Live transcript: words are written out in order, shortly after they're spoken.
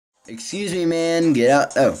Excuse me, man, get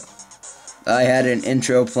out. Oh, I had an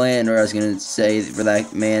intro planned where I was gonna say for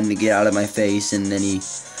that man to get out of my face, and then he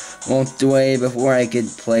walked away before I could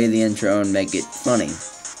play the intro and make it funny.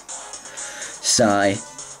 Sigh.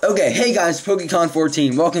 Okay, hey guys,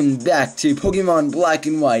 PokeCon14, welcome back to Pokemon Black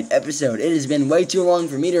and White episode. It has been way too long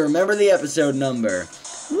for me to remember the episode number.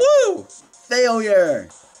 Woo! Failure!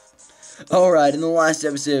 Alright, in the last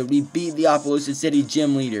episode, we beat the Opelousas City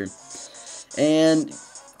gym leader. And,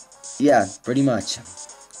 yeah, pretty much.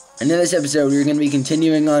 And in this episode, we're going to be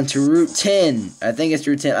continuing on to Route 10. I think it's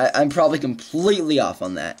Route 10. I'm probably completely off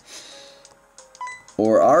on that.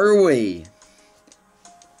 Or are we?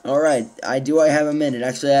 Alright, I have a minute.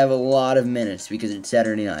 Actually, I have a lot of minutes because it's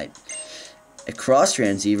Saturday night. A cross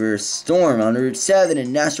transceiver, storm on Route 7,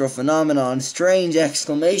 and natural phenomenon, strange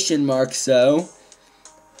exclamation mark, so.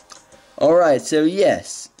 Alright, so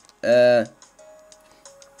yes.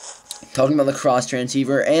 Talking about the cross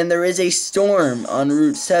transceiver, and there is a storm on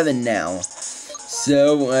Route 7 now.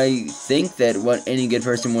 So, I think that what any good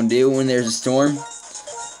person would do when there's a storm,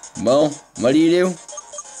 well, what do?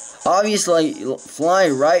 Obviously, fly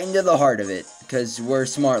right into the heart of it, because we're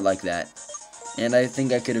smart like that. And I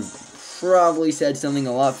think I could have probably said something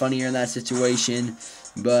a lot funnier in that situation,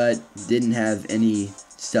 but didn't have any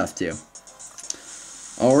stuff to.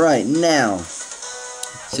 Alright, now,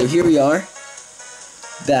 so here we are,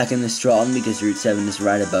 back in the Stratton, because Route 7 is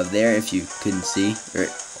right above there, if you couldn't see.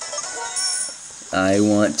 I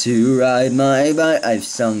want to ride my bike. I've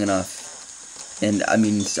sung enough. And, I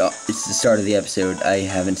mean, it's the start of the episode. I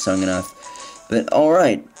haven't sung enough. But,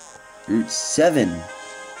 alright. Route 7.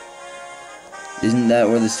 Isn't that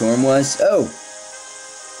where the storm was? Oh!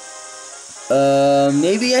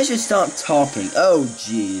 Maybe I should stop talking. Oh,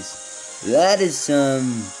 jeez. That is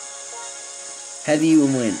some heavy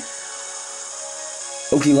wind.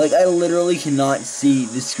 Okay, like, I literally cannot see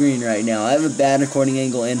the screen right now. I have a bad recording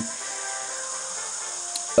angle, and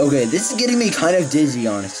okay, this is getting me kind of dizzy,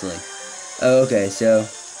 honestly. Oh, okay, so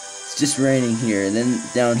it's just raining here, and then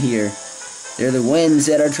down here, there are the winds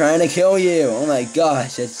that are trying to kill you. Oh my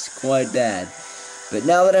gosh, that's quite bad. But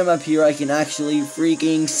now that I'm up here, I can actually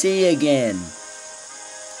freaking see again.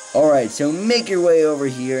 Alright, so make your way over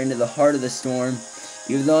here into the heart of the storm,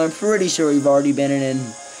 even though I'm pretty sure we've already been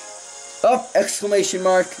in. Oh, exclamation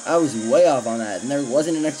mark. I was way off on that, and there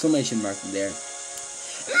wasn't an exclamation mark there.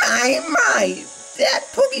 My, that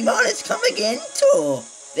Pokemon has come again, too.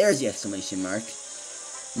 There's the exclamation mark.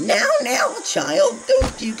 Now, child,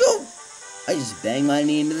 don't you go. I just banged my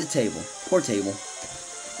knee into the table. Poor table.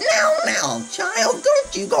 Now, child,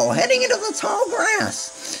 don't you go heading into the tall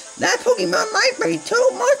grass. That Pokemon might be too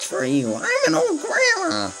much for you. I'm an old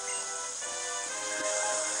grandma.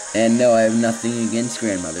 And no, I have nothing against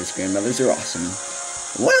grandmothers. Grandmothers are awesome.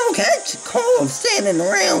 Well, catch cold standing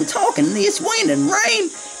around talking this wind and rain.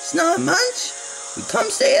 It's not much. We come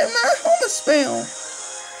stay at my home a spell.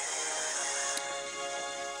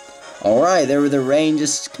 Alright, there where the rain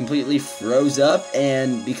just completely froze up,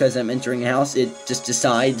 and because I'm entering a house, it just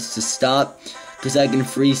decides to stop, because I can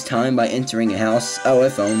freeze time by entering a house. Oh,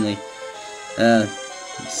 if only.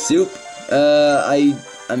 Soup? I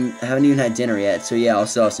haven't even had dinner yet, so yeah, I'll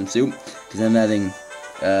still have some soup, because I'm having,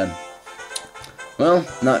 well,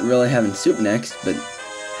 not really having soup next, but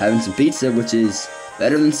having some pizza, which is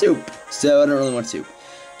better than soup, so I don't really want soup.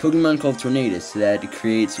 Pokemon called Tornadus that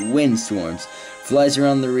creates windstorms, flies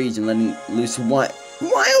around the region, letting loose wild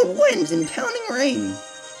winds and pounding rain.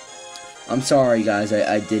 I'm sorry, guys,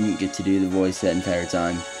 I didn't get to do the voice that entire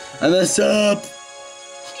time. I messed up!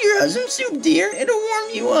 Here, have some soup, dear. It'll warm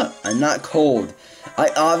you up. I'm not cold. I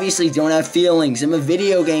obviously don't have feelings. I'm a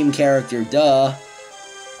video game character, duh.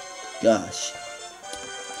 Gosh.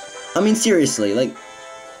 I mean, seriously, like,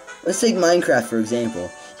 let's take Minecraft, for example.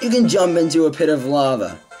 You can jump into a pit of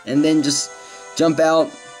lava, and then just jump out.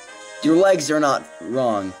 Your legs are not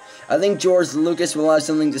wrong. I think George Lucas will have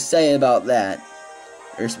something to say about that.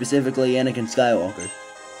 Or specifically, Anakin Skywalker.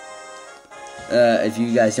 If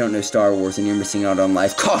you guys don't know Star Wars and you're missing out on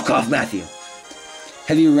life, cough, cough, Matthew.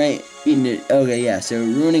 Have you eaten it? Okay, yeah, so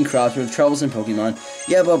ruining crops with troublesome Pokemon.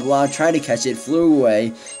 Yeah, blah, blah, tried to catch it, flew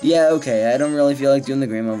away. Yeah, okay, I don't really feel like doing the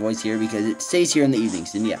grandma voice here because it stays here in the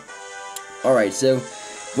evenings, and yeah. Alright, so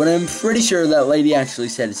what I'm pretty sure that lady actually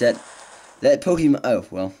said is that Pokemon. Oh,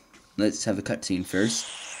 well, let's have a cutscene first.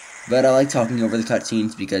 But I like talking over the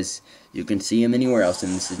cutscenes because you can see them anywhere else,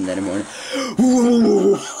 and this isn't that important.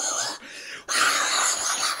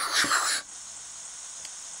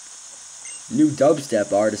 New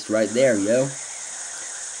dubstep artist right there, yo.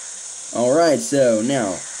 Alright, so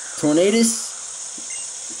now,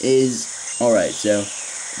 Tornadus is. Alright, so,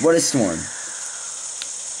 what is Storm?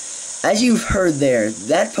 as you've heard there,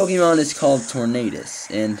 that Pokemon is called Tornadus,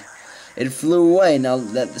 and it flew away now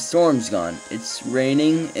that the storm's gone. It's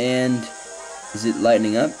raining, and is it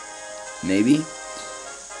lightning up? Maybe.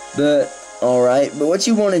 But, alright, but what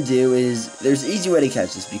you want to do is, there's an easy way to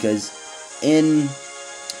catch this, because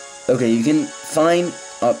okay, you can find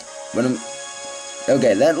up,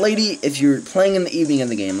 okay, that lady, if you're playing in the evening of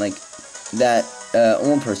the game, like that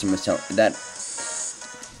old person was telling, that,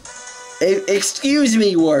 excuse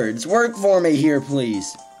me, words, work for me here,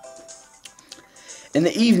 please. In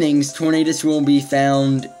the evenings, Tornadus will be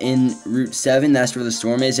found in Route 7, that's where the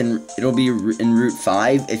storm is, and it'll be in Route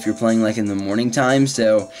 5 if you're playing like in the morning time,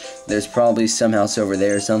 so there's probably some house over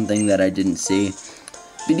there, something that I didn't see.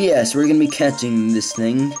 But yes, we're going to be catching this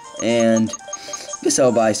thing, and I guess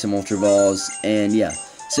I'll buy some Ultra Balls, and yeah.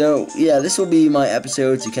 So, yeah, this will be my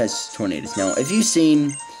episode to catch Tornadus. Now, if you've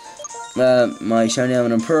seen my Shiny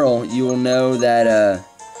Diamond and Pearl, you will know that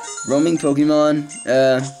roaming Pokemon,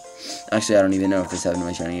 actually I don't even know if this happened to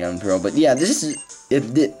my Shiny Diamond and Pearl, but yeah, this is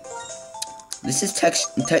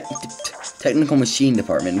technical machine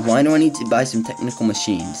department. Why do I need to buy some technical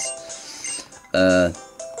machines?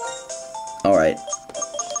 Alright.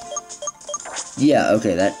 Yeah,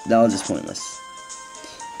 okay, that was just pointless.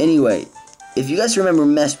 Anyway, if you guys remember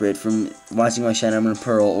Mesprit from watching my Shiny Diamond and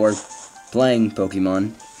Pearl or playing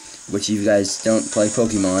Pokemon, which if you guys don't play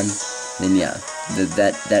Pokemon, then yeah,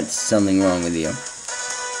 that's something wrong with you.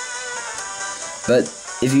 But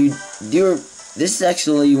if you do, this is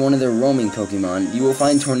actually one of the roaming Pokemon. You will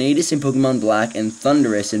find Tornadus in Pokemon Black and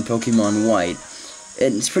Thundurus in Pokemon White.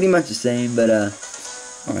 It's pretty much the same, but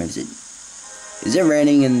alright, is it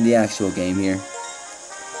raining in the actual game here?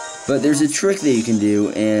 But there's a trick that you can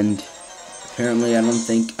do, and apparently I don't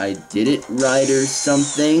think I did it right or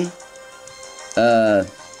something.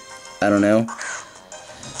 I don't know.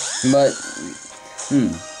 But,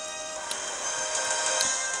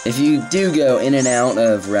 if you do go in and out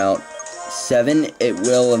of Route 7, it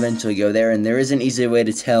will eventually go there, and there is an easy way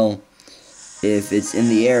to tell if it's in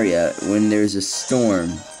the area when there's a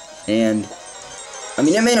storm. And, I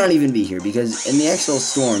mean, it may not even be here, because in the actual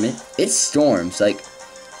storm, it storms. Like,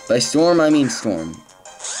 by storm, I mean storm.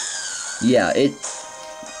 Yeah,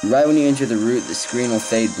 right when you enter the route, the screen will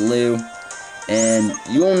fade blue, and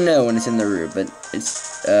you'll know when it's in the route, but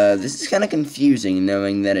this is kind of confusing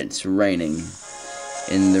knowing that it's raining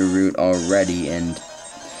in the route already. And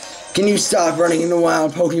can you stop running into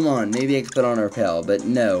wild Pokemon? Maybe I could put on a repel, but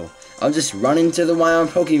no. I'll just run into the wild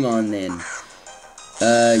Pokemon then.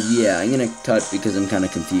 Yeah, I'm gonna cut because I'm kind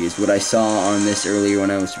of confused. What I saw on this earlier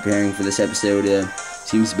when I was preparing for this episode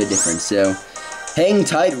seems a bit different, so hang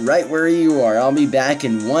tight right where you are. I'll be back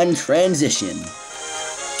in one transition.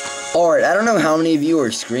 Alright, I don't know how many of you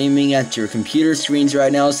are screaming at your computer screens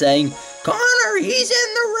right now saying, Connor, he's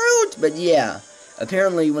in the route! But yeah,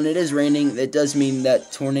 apparently when it is raining, that does mean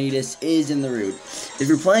that Tornadus is in the route. If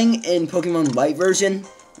you're playing in Pokemon Light version,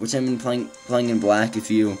 which I've been playing in Black if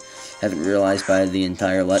you haven't realized by the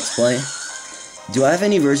entire Let's Play. Do I have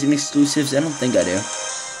any version exclusives? I don't think I do.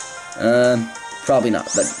 Probably not,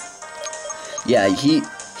 but yeah, he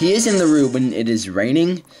is in the route when it is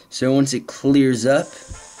raining, so once it clears up,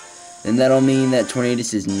 then that'll mean that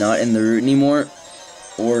Tornadus is not in the route anymore,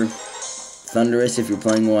 or Thundurus if you're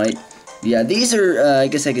playing White. Yeah, these are, I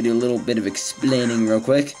guess I could do a little bit of explaining real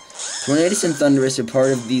quick. Tornadus and Thundurus are part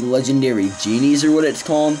of the legendary genies, or what it's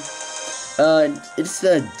called. It's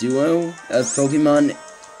the duo of Pokemon,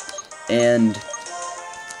 and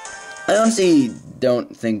I honestly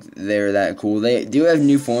don't think they're that cool. They do have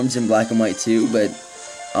new forms in Black and White too, but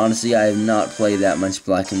honestly, I have not played that much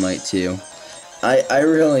Black and White 2. I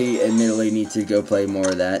really, admittedly, need to go play more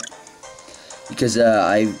of that, because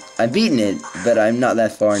I've beaten it, but I'm not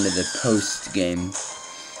that far into the post-game.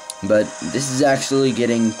 But this is actually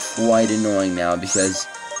getting quite annoying now, because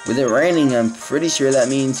with it raining, I'm pretty sure that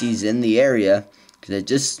means he's in the area, because I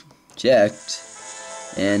just checked,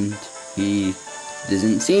 and he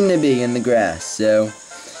doesn't seem to be in the grass. So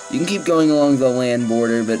you can keep going along the land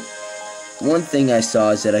border, but one thing I saw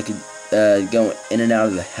is that I could go in and out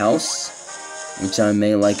of the house, which I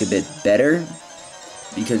may like a bit better,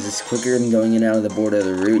 because it's quicker than going in and out of the border of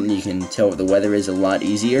the route, and you can tell what the weather is a lot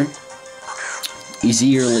easier.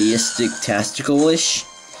 Easierlyistic, tastical-ish.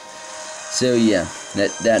 So yeah,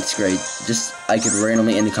 that's great. Just, I could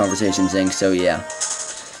randomly end a conversation saying, so yeah.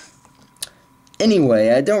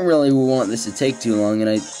 Anyway, I don't really want this to take too long, and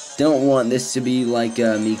I don't want this to be like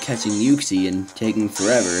me catching Uxie and taking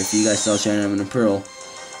forever. If you guys saw Shiny Diamond and Pearl,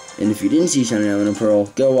 and if you didn't see Shiny Diamond and Pearl,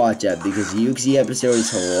 go watch that, because the Uxie episode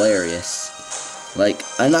is hilarious. Like,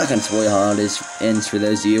 I'm not gonna spoil how it ends for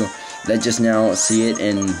those of you that just now see it,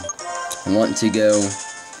 and want to go,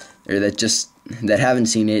 or that haven't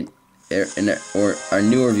seen it, or are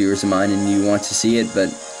newer viewers of mine and you want to see it, but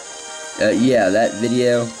yeah, that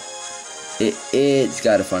video, it's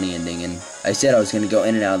got a funny ending, and I said I was going to go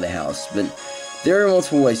in and out of the house, but there are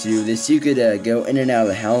multiple ways to do this. You could go in and out of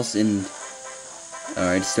the house, and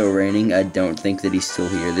alright, it's still raining. I don't think that he's still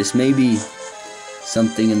here. This may be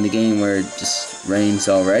something in the game where it just rains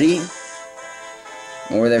already,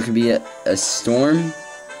 or there could be a storm.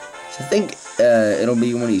 So I think it'll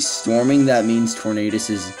be when he's storming. That means Tornadus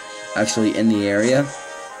is actually in the area,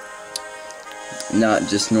 not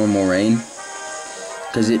just normal rain,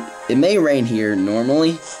 because it may rain here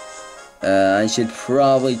normally. I should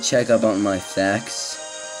probably check up on my facts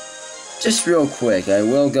just real quick. I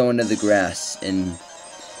will go into the grass, and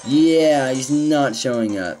yeah, he's not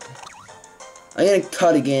showing up. I'm gonna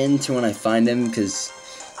cut again to when I find him, because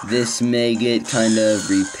this may get kind of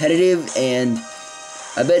repetitive, and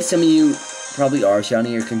I bet some of you probably are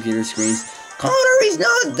shouting at your computer screens, "Connor, he's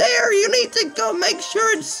not there! You need to go make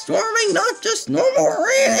sure it's storming, not just normal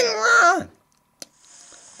rain!"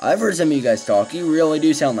 I've heard some of you guys talk. You really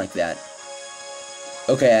do sound like that.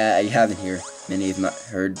 Okay, I haven't heard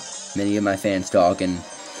many of my fans talk, and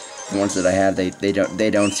the ones that I have, they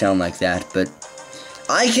don't sound like that. But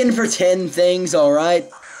I can pretend things, all right,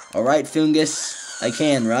 Fungus. I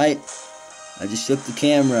can, right? I just shook the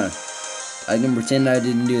camera. I can pretend I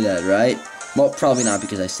didn't do that, right? Well, probably not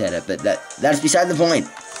because I said it, but that's beside the point.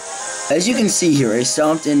 As you can see here, I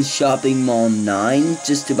stopped in Shopping Mall 9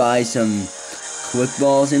 just to buy some quick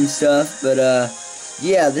balls and stuff, but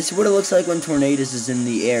yeah, this is what it looks like when Tornadus is in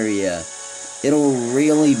the area. It'll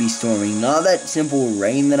really be storming. Not that simple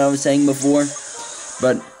rain that I was saying before,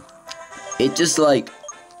 but it just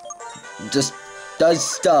does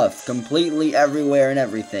stuff completely everywhere and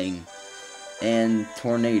everything. And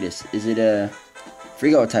Tornadus, is it I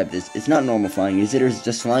forget what type it is. It's not normal flying, is it, or is it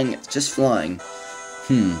just flying? It's just flying.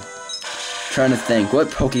 Trying to think, what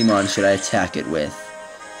Pokemon should I attack it with?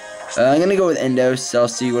 I'm gonna go with Endos. I'll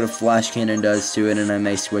see what a Flash Cannon does to it, and I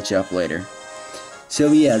may switch up later.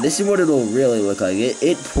 So yeah, this is what it'll really look like.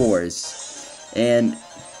 It pours, and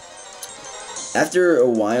after a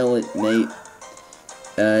while, it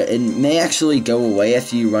may actually go away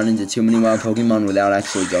if you run into too many wild Pokemon without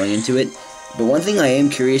actually going into it. But one thing I am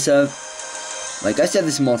curious of, like I said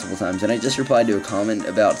this multiple times, and I just replied to a comment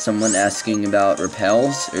about someone asking about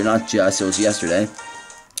repels, or not just, it was yesterday,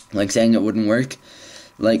 like saying it wouldn't work.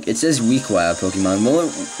 Like, it says weak wild Pokemon. Will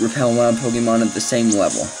it repel wild Pokemon at the same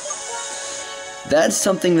level? That's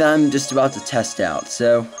something that I'm just about to test out.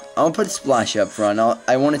 So, I'll put Splash up front.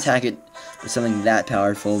 I won't attack it with something that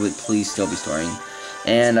powerful, but please still be storing.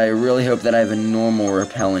 And I really hope that I have a normal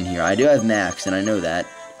repel in here. I do have Max, and I know that.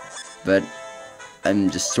 But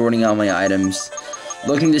I'm just sorting out my items,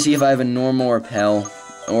 looking to see if I have a normal repel,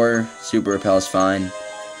 or super repel is fine.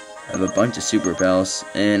 I have a bunch of super repels,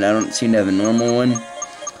 and I don't seem to have a normal one.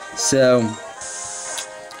 So,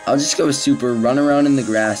 I'll just go with super, run around in the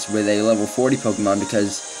grass with a level 40 Pokemon,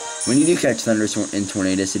 because when you do catch Thundurus and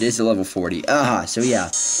Tornadus, it is a level 40. Aha, so yeah,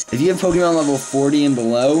 if you have Pokemon level 40 and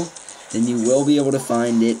below, then you will be able to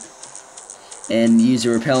find it and use a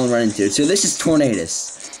repel and run into it. So this is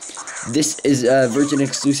Tornadus. This is a version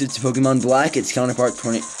exclusive to Pokemon Black. Its counterpart,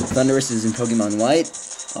 Thundurus, is in Pokemon White.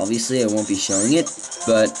 Obviously, I won't be showing it,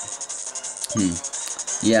 but,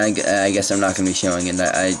 yeah, I guess I'm not going to be showing it.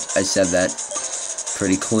 I said that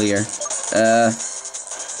pretty clear.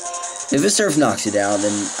 If a Surf knocks it out,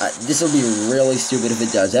 then this will be really stupid if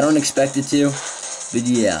it does. I don't expect it to, but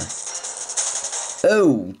yeah.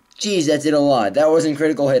 Oh, geez, that did a lot. That wasn't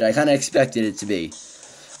critical hit. I kind of expected it to be.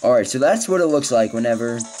 Alright, so that's what it looks like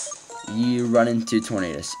whenever you run into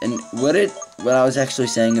Tornadus. And what I was actually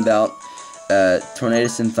saying about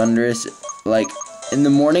Tornadus and Thundurus, like, in the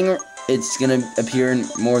morning, it's gonna appear in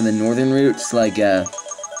more of the northern routes, like, yeah,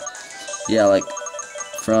 like,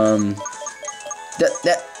 from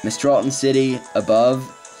that Mistralton City above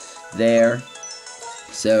there.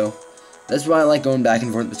 So, that's why I like going back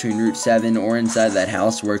and forth between Route 7 or inside that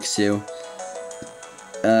house works too.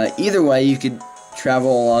 Either way, you could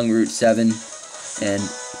travel along Route 7, and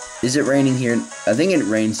is it raining here? I think it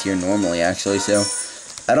rains here normally, actually, so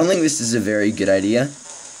I don't think this is a very good idea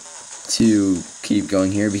to keep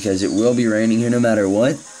going here, because it will be raining here no matter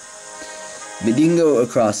what. But you can go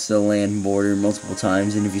across the land border multiple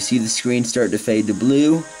times, and if you see the screen start to fade to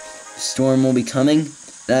blue, the storm will be coming.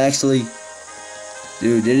 That actually,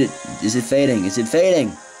 dude, is it fading? Is it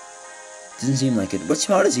fading? Doesn't seem like it. What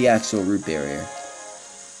spot is the actual root barrier?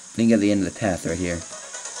 I think at the end of the path right here.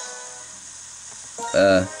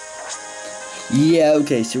 Yeah,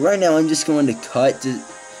 okay, so right now I'm just going to cut to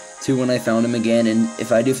to when I found him again, and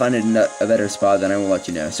if I do find it in a better spot, then I will let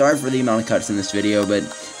you know. Sorry for the amount of cuts in this video, but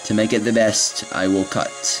to make it the best, I will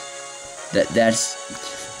cut.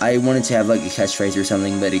 I wanted to have like a catchphrase or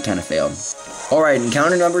something, but it kind of failed. Alright,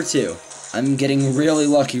 encounter number 2. I'm getting really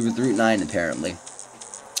lucky with Route 9, apparently.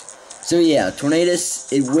 So yeah,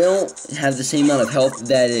 Tornadus, it will have the same amount of health and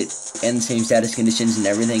the same status conditions and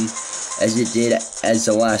everything as it did as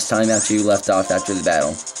the last time after you left off after the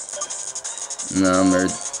battle. Or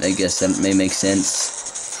I guess that may make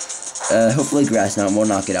sense. Hopefully Grass Knot will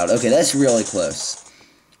knock it out. Okay, that's really close.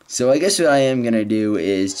 So I guess what I am going to do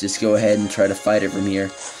is just go ahead and try to fight it from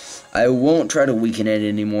here. I won't try to weaken it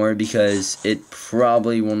anymore because it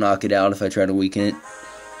probably will knock it out if I try to weaken it.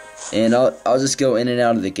 And I'll just go in and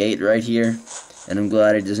out of the gate right here. And I'm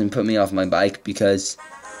glad it doesn't put me off my bike because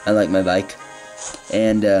I like my bike.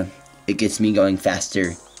 And it gets me going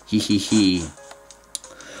faster. Hee hee hee.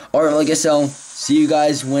 Alright, well I guess I'll see you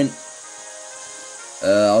guys when...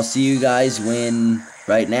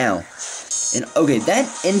 right now. And okay,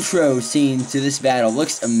 that intro scene to this battle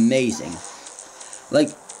looks amazing. Like,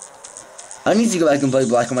 I need to go back and play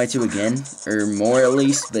Black and White 2 again, or more at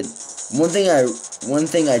least, but one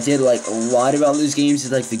thing I did like a lot about those games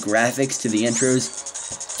is like the graphics to the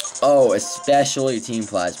intros. Oh, especially Team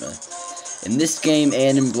Plasma. In this game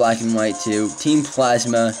and in Black and White 2, Team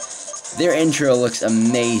Plasma, their intro looks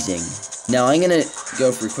amazing. Now I'm gonna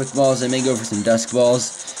go for quick balls, I may go for some dusk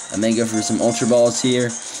balls, I may go for some ultra balls here.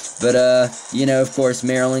 But, you know, of course,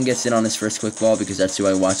 Maryland gets in on his first quick ball because that's who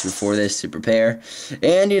I watched before this to prepare.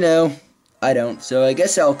 And, you know, I don't. So I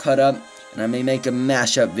guess I'll cut up, and I may make a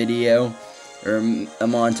mashup video, or a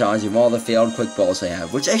montage of all the failed quick balls I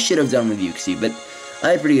have, which I should have done with Uxie, but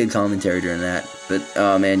I had pretty good commentary during that. But,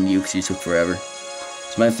 oh man, Uxie took forever.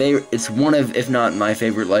 It's my favorite, it's one of, if not my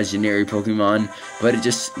favorite legendary Pokemon, but it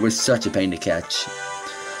just was such a pain to catch.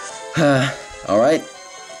 Alright.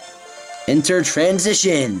 Enter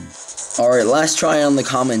transition. Alright, last try on the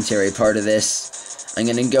commentary part of this. I'm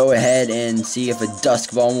gonna go ahead and see if a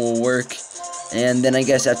dusk ball will work. And then I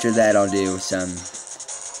guess after that I'll do some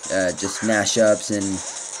just mashups and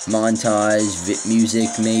montage, music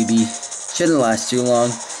maybe. Shouldn't last too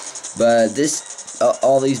long. But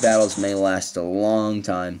all these battles may last a long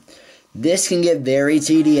time. This can get very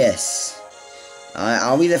tedious.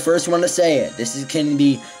 I'll be the first one to say it. This can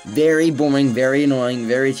be very boring, very annoying,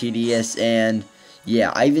 very tedious, and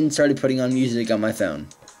yeah, I even started putting on music on my phone.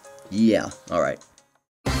 Yeah, alright.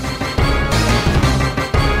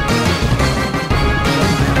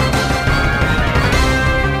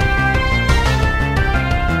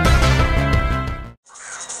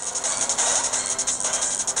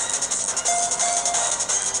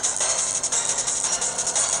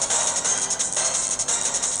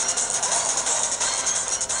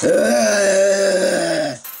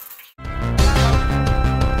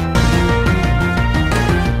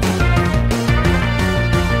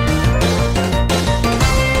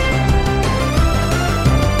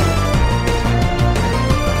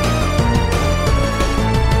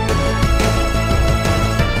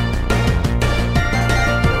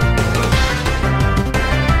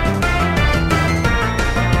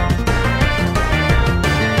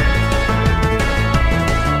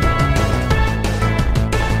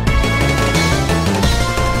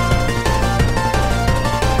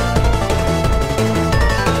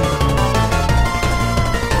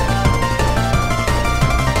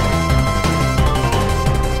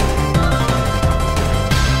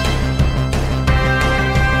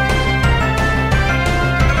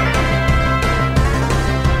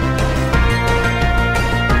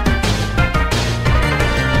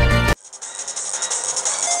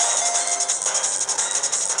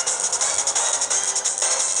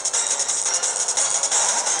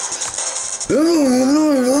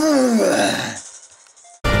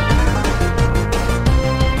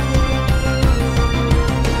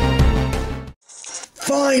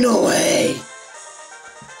 Finally!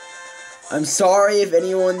 I'm sorry if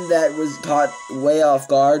anyone that was caught way off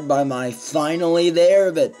guard by my finally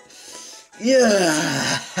there, but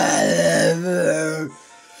yeah,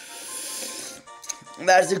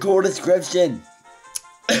 that's a cool description.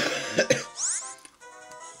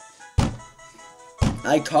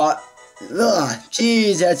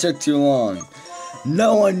 Jeez, that took too long.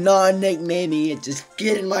 No one non-nicknamed me it, just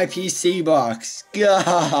get in my PC box.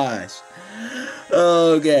 Gosh.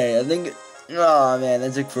 Okay, I think, oh man,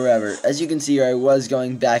 that took forever. As you can see here, I was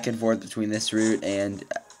going back and forth between this route, and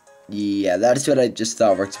yeah, that's what I just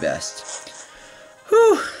thought works best.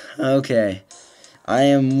 Whew, okay. I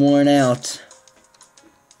am worn out.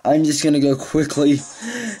 I'm just gonna go quickly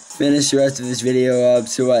finish the rest of this video up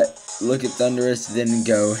so look at Thunderous, then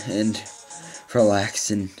go and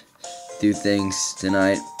relax and do things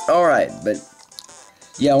tonight. Alright, but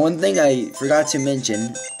yeah, one thing I forgot to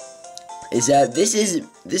mention is that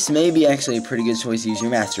this may be actually a pretty good choice to use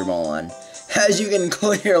your Master Ball on, as you can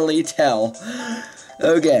clearly tell.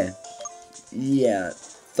 Okay, yeah,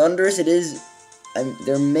 Thunderous it is.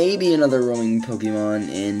 There may be another roaming Pokemon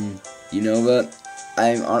in Unova.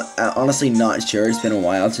 I'm honestly not sure. It's been a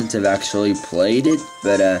while since I've actually played it,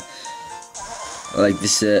 but like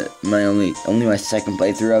this my only my second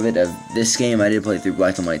playthrough of it of this game. I did play through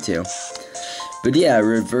Black and White too, but yeah,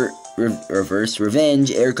 Reverse,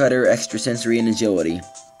 Revenge, Air Cutter, Extrasensory, and Agility.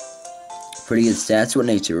 Pretty good stats. What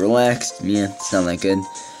nature? Relaxed. Yeah, it's not that good.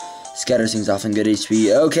 Scatter seems often good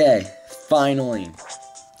HP. Okay, finally.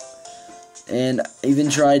 And I even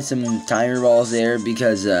tried some timer balls there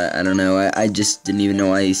because, I don't know, I just didn't even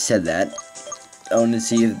know I said that. I wanted to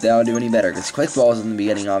see if that would do any better, because quick balls in the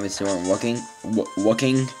beginning obviously weren't working.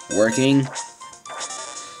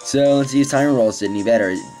 So let's see if timer balls did any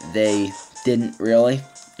better. They didn't really.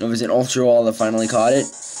 It was an Ultra Wall that finally caught it.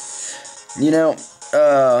 You know,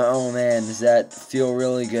 oh man, does that feel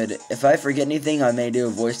really good. If I forget anything, I may do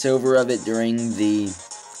a voiceover of it during the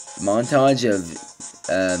montage of,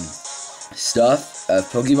 stuff of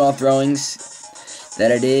Pokeball throwings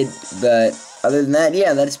that I did, but other than that,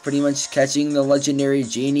 yeah, that's pretty much catching the legendary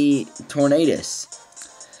Genie Tornadus.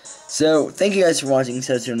 So, thank you guys for watching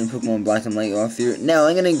such a Pokemon Black and White walkthrough. Now,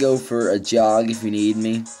 I'm gonna go for a jog if you need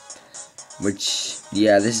me, which,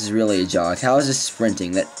 yeah, this is really a jog. How is this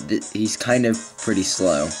sprinting? He's kind of pretty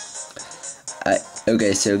slow.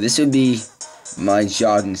 Okay, so this would be my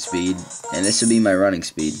jogging speed, and this would be my running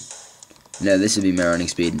speed. No, this would be my running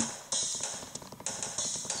speed.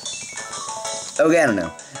 Okay, I don't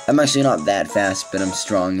know. I'm actually not that fast, but I'm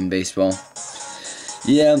strong in baseball.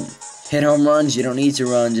 Yeah, hit home runs, you don't need to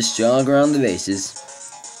run, just jog around the bases.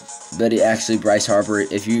 But actually, Bryce Harper,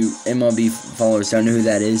 if you MLB followers don't know who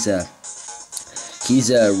that is, he's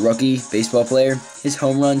a rookie baseball player. His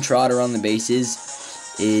home run trot around the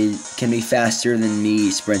bases can be faster than me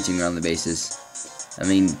sprinting around the bases. I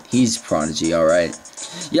mean, he's prodigy, alright.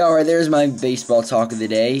 Yeah, alright, there's my baseball talk of the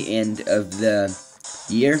day and of the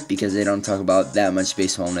year, because I don't talk about that much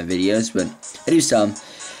baseball in my videos, but I do some.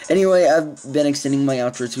 Anyway, I've been extending my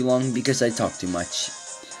outro too long because I talk too much.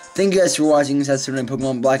 Thank you guys for watching this episode of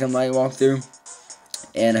Pokemon Black and White walkthrough,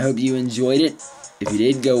 and I hope you enjoyed it. If you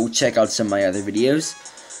did, go check out some of my other videos,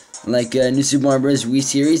 like New Super Mario Bros. Wii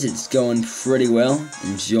series. It's going pretty well,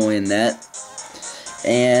 enjoying that.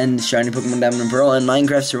 And Shiny Pokemon Diamond and Pearl and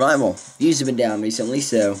Minecraft Survival. Views have been down recently,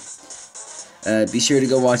 so be sure to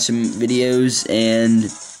go watch some videos and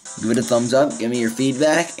give it a thumbs up, give me your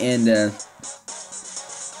feedback, and,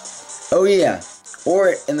 oh yeah,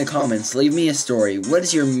 or in the comments, leave me a story. What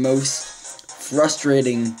is your most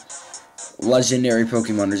frustrating legendary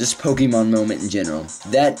Pokemon, or just Pokemon moment in general?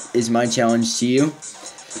 That is my challenge to you,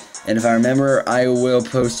 and if I remember, I will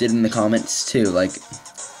post it in the comments too, like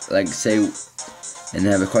say, and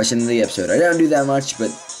have a question in the episode. I don't do that much,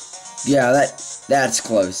 but yeah, that's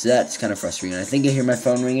close. That's kind of frustrating. I think I hear my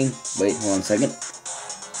phone ringing. Wait, hold on a second.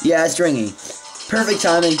 Yeah, it's ringing. Perfect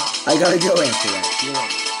timing. I gotta go answer that. See you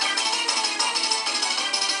later.